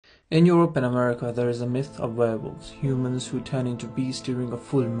In Europe and America, there is a myth of werewolves, humans who turn into beasts during a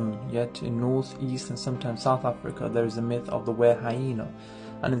full moon. Yet in North, East, and sometimes South Africa, there is a myth of the WereHyena,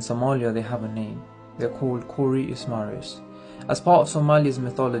 and in Somalia they have a name. They are called Kori Ismaris. As part of Somalia's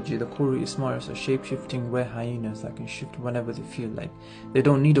mythology, the Kori Ismaris are shape-shifting werehyenas that can shift whenever they feel like. They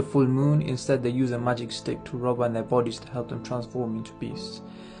don't need a full moon, instead they use a magic stick to rub on their bodies to help them transform into beasts.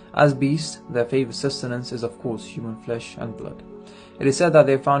 As beasts, their favorite sustenance is of course human flesh and blood. It is said that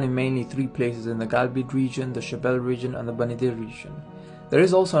they are found in mainly three places in the Galbid region, the Shabelle region, and the Banidir region. There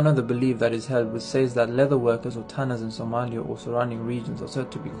is also another belief that is held which says that leather workers or tanners in Somalia or surrounding regions are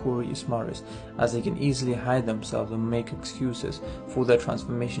said to be Kori Ismaris, as they can easily hide themselves and make excuses for their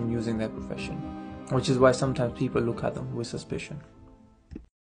transformation using their profession, which is why sometimes people look at them with suspicion.